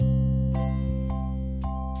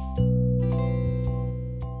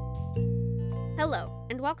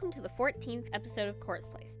and welcome to the 14th episode of Cora's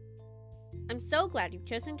Place. I'm so glad you've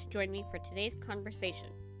chosen to join me for today's conversation.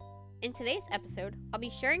 In today's episode, I'll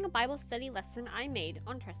be sharing a Bible study lesson I made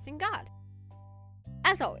on trusting God.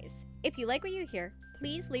 As always, if you like what you hear,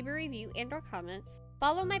 please leave a review and/or comments,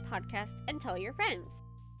 follow my podcast, and tell your friends.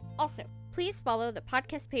 Also, please follow the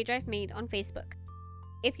podcast page I've made on Facebook.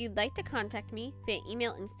 If you'd like to contact me via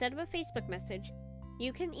email instead of a Facebook message,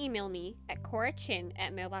 you can email me at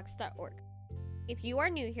corachin@mailbox.org. If you are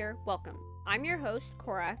new here, welcome. I'm your host,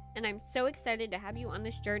 Cora, and I'm so excited to have you on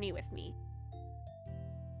this journey with me.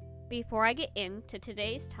 Before I get into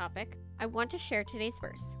today's topic, I want to share today's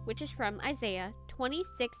verse, which is from Isaiah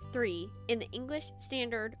 26:3 in the English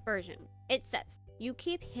Standard Version. It says, "You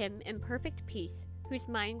keep him in perfect peace, whose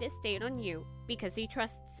mind is stayed on you, because he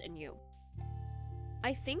trusts in you."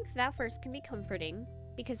 I think that verse can be comforting,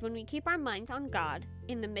 because when we keep our minds on God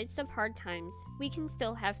in the midst of hard times, we can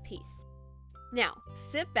still have peace. Now,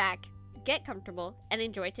 sit back, get comfortable, and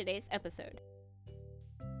enjoy today's episode.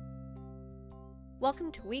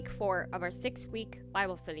 Welcome to week 4 of our 6-week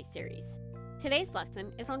Bible study series. Today's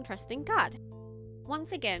lesson is on trusting God.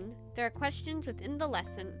 Once again, there are questions within the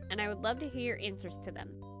lesson, and I would love to hear your answers to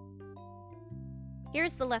them.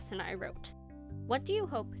 Here's the lesson I wrote. What do you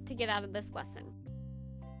hope to get out of this lesson?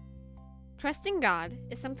 Trusting God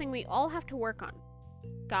is something we all have to work on.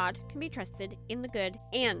 God can be trusted in the good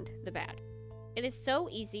and the bad. It is so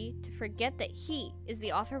easy to forget that He is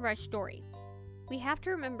the author of our story. We have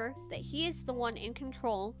to remember that He is the one in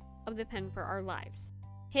control of the pen for our lives.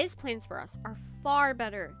 His plans for us are far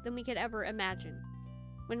better than we could ever imagine.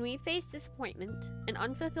 When we face disappointment, an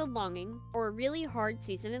unfulfilled longing, or a really hard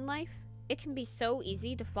season in life, it can be so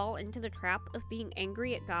easy to fall into the trap of being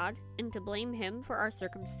angry at God and to blame Him for our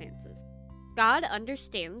circumstances. God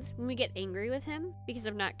understands when we get angry with Him because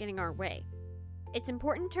of not getting our way. It's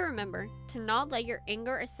important to remember to not let your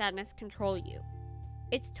anger or sadness control you.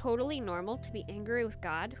 It's totally normal to be angry with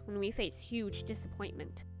God when we face huge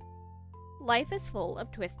disappointment. Life is full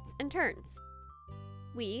of twists and turns.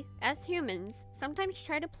 We, as humans, sometimes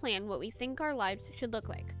try to plan what we think our lives should look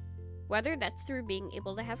like, whether that's through being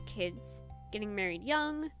able to have kids, getting married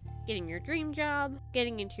young, getting your dream job,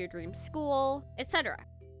 getting into your dream school, etc.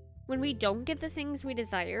 When we don't get the things we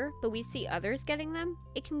desire, but we see others getting them,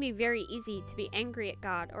 it can be very easy to be angry at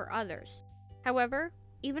God or others. However,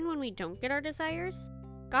 even when we don't get our desires,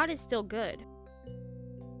 God is still good.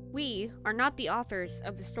 We are not the authors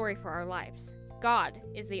of the story for our lives. God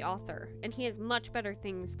is the author, and He has much better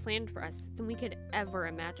things planned for us than we could ever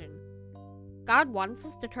imagine. God wants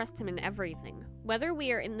us to trust Him in everything, whether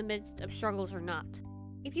we are in the midst of struggles or not.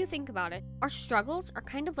 If you think about it, our struggles are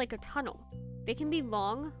kind of like a tunnel. They can be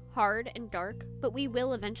long, hard, and dark, but we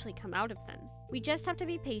will eventually come out of them. We just have to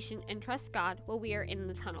be patient and trust God while we are in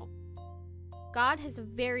the tunnel. God has a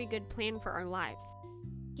very good plan for our lives.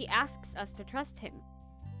 He asks us to trust Him.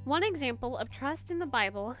 One example of trust in the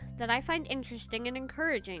Bible that I find interesting and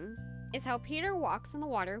encouraging is how Peter walks on the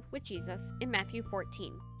water with Jesus in Matthew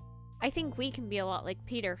 14. I think we can be a lot like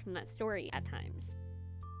Peter from that story at times.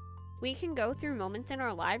 We can go through moments in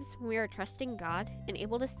our lives when we are trusting God and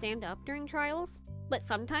able to stand up during trials, but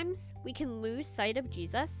sometimes we can lose sight of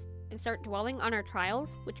Jesus and start dwelling on our trials,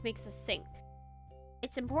 which makes us sink.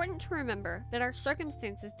 It's important to remember that our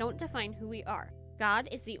circumstances don't define who we are. God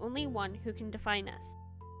is the only one who can define us.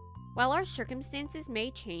 While our circumstances may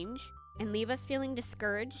change and leave us feeling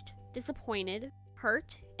discouraged, disappointed,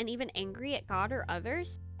 hurt, and even angry at God or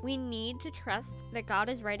others, we need to trust that God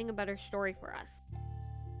is writing a better story for us.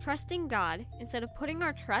 Trusting God instead of putting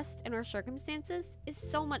our trust in our circumstances is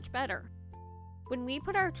so much better. When we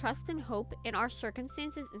put our trust and hope in our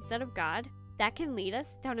circumstances instead of God, that can lead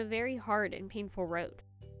us down a very hard and painful road.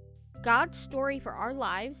 God's story for our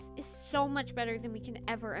lives is so much better than we can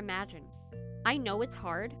ever imagine. I know it's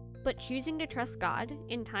hard, but choosing to trust God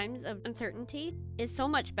in times of uncertainty is so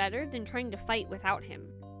much better than trying to fight without Him.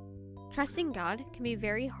 Trusting God can be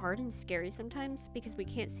very hard and scary sometimes because we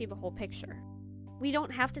can't see the whole picture. We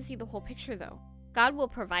don't have to see the whole picture though. God will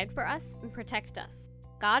provide for us and protect us.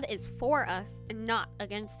 God is for us and not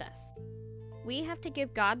against us. We have to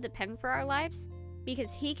give God the pen for our lives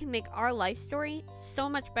because He can make our life story so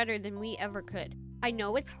much better than we ever could. I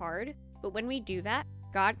know it's hard, but when we do that,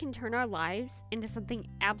 God can turn our lives into something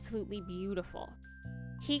absolutely beautiful.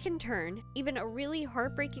 He can turn even a really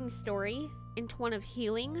heartbreaking story into one of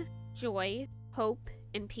healing, joy, hope,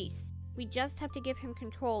 and peace. We just have to give Him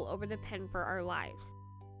control over the pen for our lives.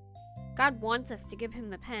 God wants us to give Him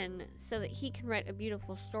the pen so that He can write a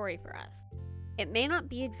beautiful story for us. It may not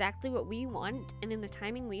be exactly what we want and in the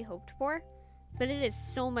timing we hoped for, but it is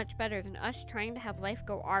so much better than us trying to have life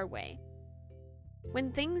go our way.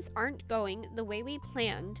 When things aren't going the way we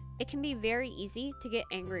planned, it can be very easy to get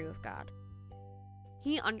angry with God.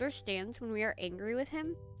 He understands when we are angry with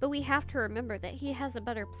Him, but we have to remember that He has a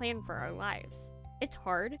better plan for our lives. It's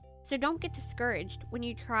hard, so don't get discouraged when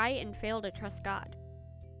you try and fail to trust God.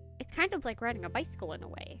 It's kind of like riding a bicycle in a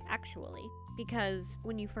way, actually, because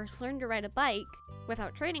when you first learn to ride a bike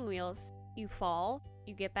without training wheels, you fall,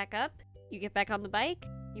 you get back up, you get back on the bike,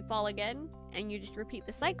 you fall again, and you just repeat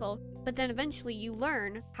the cycle, but then eventually you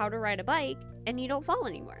learn how to ride a bike and you don't fall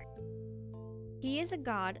anymore. He is a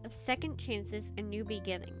God of second chances and new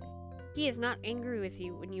beginnings. He is not angry with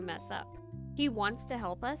you when you mess up. He wants to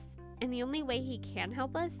help us, and the only way He can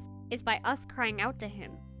help us is by us crying out to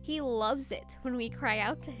Him. He loves it when we cry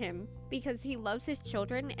out to Him because He loves His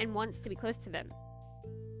children and wants to be close to them.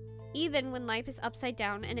 Even when life is upside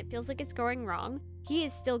down and it feels like it's going wrong, He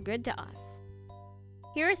is still good to us.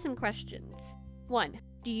 Here are some questions. 1.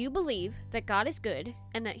 Do you believe that God is good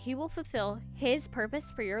and that He will fulfill His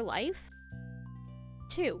purpose for your life?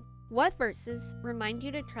 2. What verses remind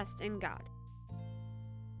you to trust in God?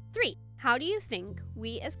 3. How do you think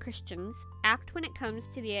we as Christians act when it comes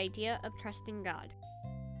to the idea of trusting God?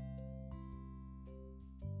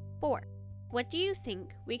 4. What do you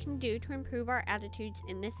think we can do to improve our attitudes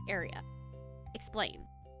in this area? Explain.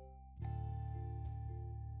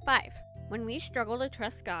 5. When we struggle to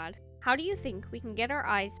trust God, how do you think we can get our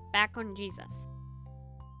eyes back on Jesus?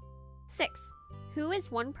 6. Who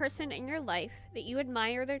is one person in your life that you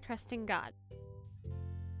admire their trust in God?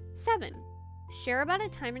 7. Share about a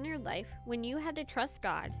time in your life when you had to trust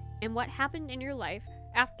God and what happened in your life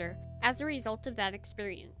after as a result of that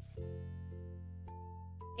experience.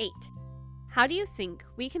 8. How do you think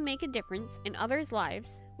we can make a difference in others'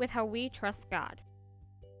 lives with how we trust God?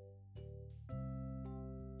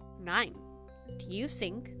 9. Do you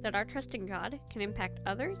think that our trust in God can impact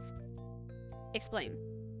others? Explain.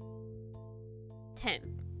 10.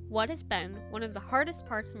 What has been one of the hardest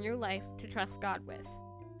parts in your life to trust God with?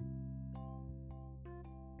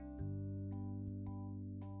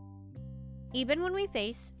 Even when we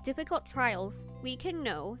face difficult trials, we can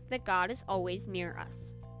know that God is always near us.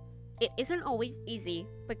 It isn't always easy,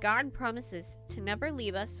 but God promises to never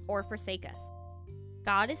leave us or forsake us.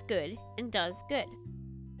 God is good and does good.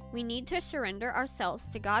 We need to surrender ourselves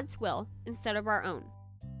to God's will instead of our own.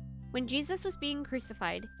 When Jesus was being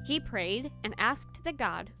crucified, He prayed and asked that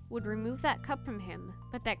God would remove that cup from Him,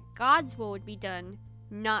 but that God's will would be done,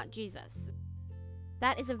 not Jesus.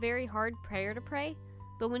 That is a very hard prayer to pray,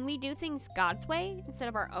 but when we do things God's way instead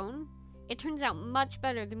of our own, it turns out much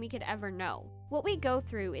better than we could ever know. What we go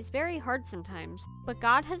through is very hard sometimes, but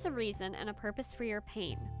God has a reason and a purpose for your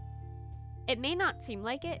pain. It may not seem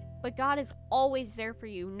like it, but God is always there for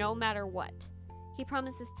you no matter what. He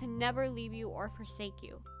promises to never leave you or forsake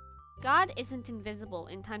you. God isn't invisible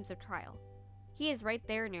in times of trial. He is right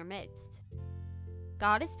there in your midst.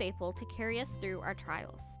 God is faithful to carry us through our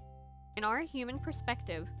trials. In our human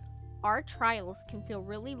perspective, our trials can feel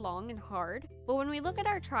really long and hard, but when we look at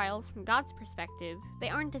our trials from God's perspective, they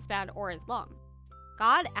aren't as bad or as long.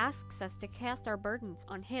 God asks us to cast our burdens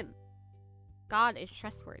on Him. God is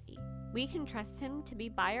trustworthy. We can trust Him to be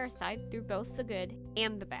by our side through both the good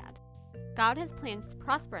and the bad. God has plans to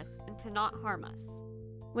prosper us and to not harm us.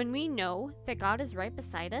 When we know that God is right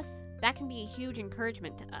beside us, that can be a huge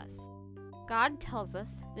encouragement to us. God tells us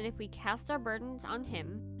that if we cast our burdens on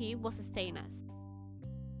Him, He will sustain us.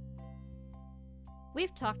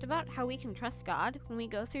 We've talked about how we can trust God when we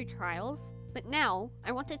go through trials, but now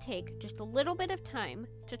I want to take just a little bit of time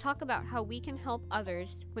to talk about how we can help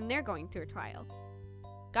others when they're going through a trial.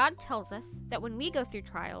 God tells us that when we go through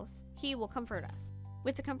trials, He will comfort us.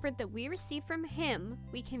 With the comfort that we receive from Him,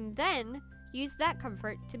 we can then use that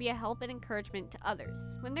comfort to be a help and encouragement to others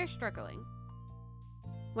when they're struggling.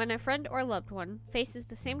 When a friend or loved one faces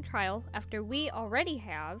the same trial after we already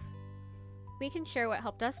have, we can share what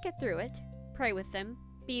helped us get through it, pray with them,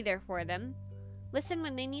 be there for them, listen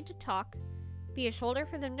when they need to talk, be a shoulder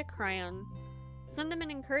for them to cry on, send them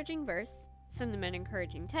an encouraging verse, send them an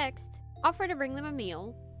encouraging text, offer to bring them a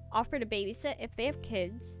meal, offer to babysit if they have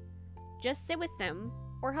kids, just sit with them,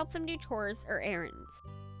 or help them do chores or errands.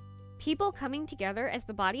 People coming together as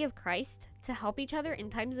the body of Christ to help each other in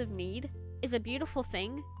times of need is a beautiful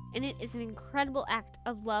thing, and it is an incredible act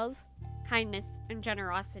of love, kindness, and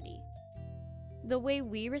generosity. The way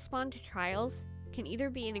we respond to trials can either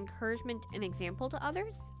be an encouragement and example to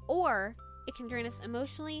others, or it can drain us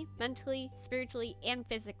emotionally, mentally, spiritually, and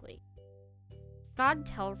physically. God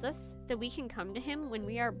tells us that we can come to Him when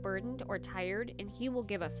we are burdened or tired, and He will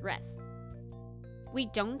give us rest. We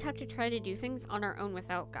don't have to try to do things on our own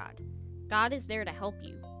without God. God is there to help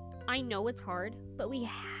you. I know it's hard, but we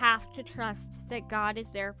have to trust that God is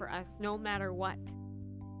there for us no matter what.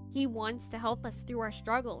 He wants to help us through our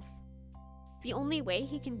struggles. The only way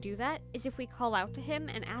He can do that is if we call out to Him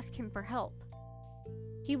and ask Him for help.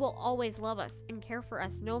 He will always love us and care for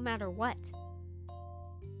us no matter what.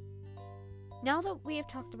 Now that we have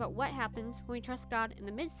talked about what happens when we trust God in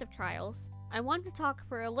the midst of trials, I want to talk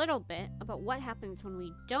for a little bit about what happens when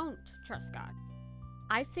we don't trust God.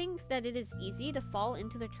 I think that it is easy to fall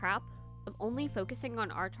into the trap of only focusing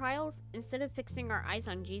on our trials instead of fixing our eyes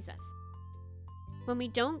on Jesus. When we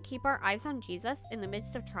don't keep our eyes on Jesus in the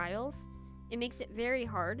midst of trials, it makes it very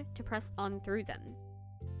hard to press on through them.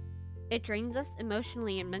 It drains us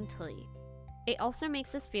emotionally and mentally. It also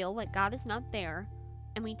makes us feel like God is not there,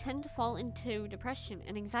 and we tend to fall into depression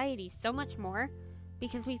and anxiety so much more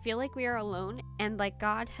because we feel like we are alone and like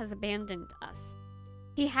God has abandoned us.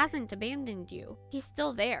 He hasn't abandoned you. He's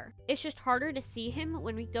still there. It's just harder to see Him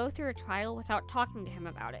when we go through a trial without talking to Him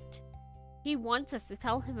about it. He wants us to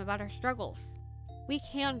tell Him about our struggles. We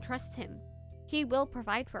can trust Him. He will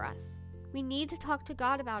provide for us. We need to talk to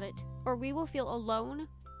God about it, or we will feel alone,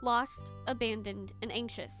 lost, abandoned, and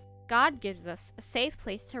anxious. God gives us a safe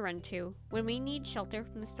place to run to when we need shelter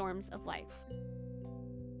from the storms of life.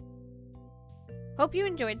 Hope you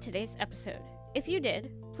enjoyed today's episode. If you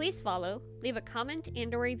did, please follow, leave a comment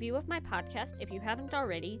and a review of my podcast if you haven't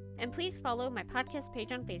already, and please follow my podcast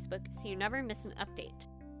page on Facebook so you never miss an update.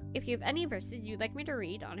 If you have any verses you'd like me to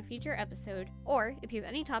read on a future episode, or if you have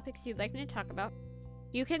any topics you'd like me to talk about,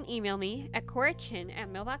 you can email me at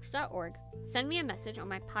corachin@mailbox.org, send me a message on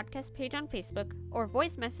my podcast page on Facebook, or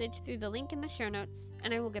voice message through the link in the show notes,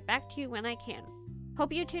 and I will get back to you when I can.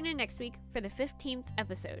 Hope you tune in next week for the 15th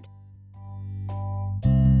episode.